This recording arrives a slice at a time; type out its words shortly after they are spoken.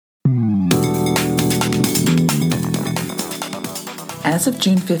As of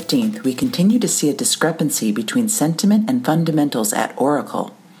June 15th, we continue to see a discrepancy between sentiment and fundamentals at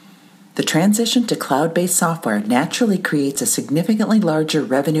Oracle. The transition to cloud-based software naturally creates a significantly larger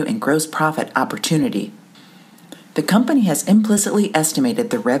revenue and gross profit opportunity. The company has implicitly estimated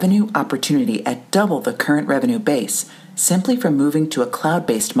the revenue opportunity at double the current revenue base, simply from moving to a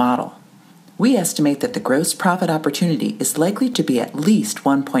cloud-based model. We estimate that the gross profit opportunity is likely to be at least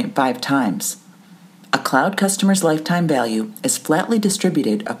 1.5 times. A cloud customer's lifetime value is flatly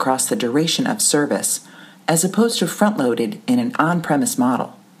distributed across the duration of service, as opposed to front-loaded in an on-premise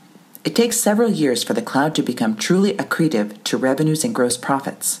model. It takes several years for the cloud to become truly accretive to revenues and gross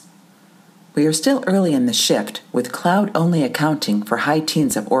profits. We are still early in the shift, with cloud only accounting for high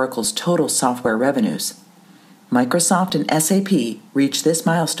teens of Oracle's total software revenues. Microsoft and SAP reached this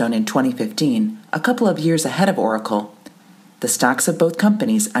milestone in 2015, a couple of years ahead of Oracle. The stocks of both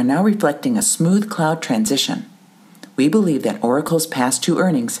companies are now reflecting a smooth cloud transition. We believe that Oracle's past two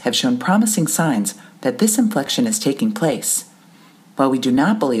earnings have shown promising signs that this inflection is taking place. While we do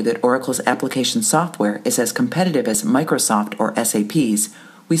not believe that Oracle's application software is as competitive as Microsoft or SAP's,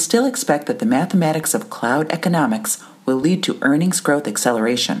 we still expect that the mathematics of cloud economics will lead to earnings growth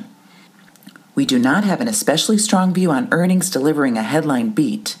acceleration. We do not have an especially strong view on earnings delivering a headline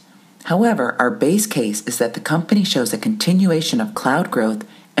beat. However, our base case is that the company shows a continuation of cloud growth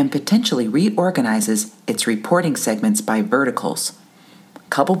and potentially reorganizes its reporting segments by verticals.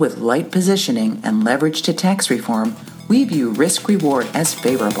 Coupled with light positioning and leverage to tax reform, we view risk-reward as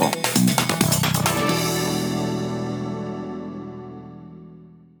favorable.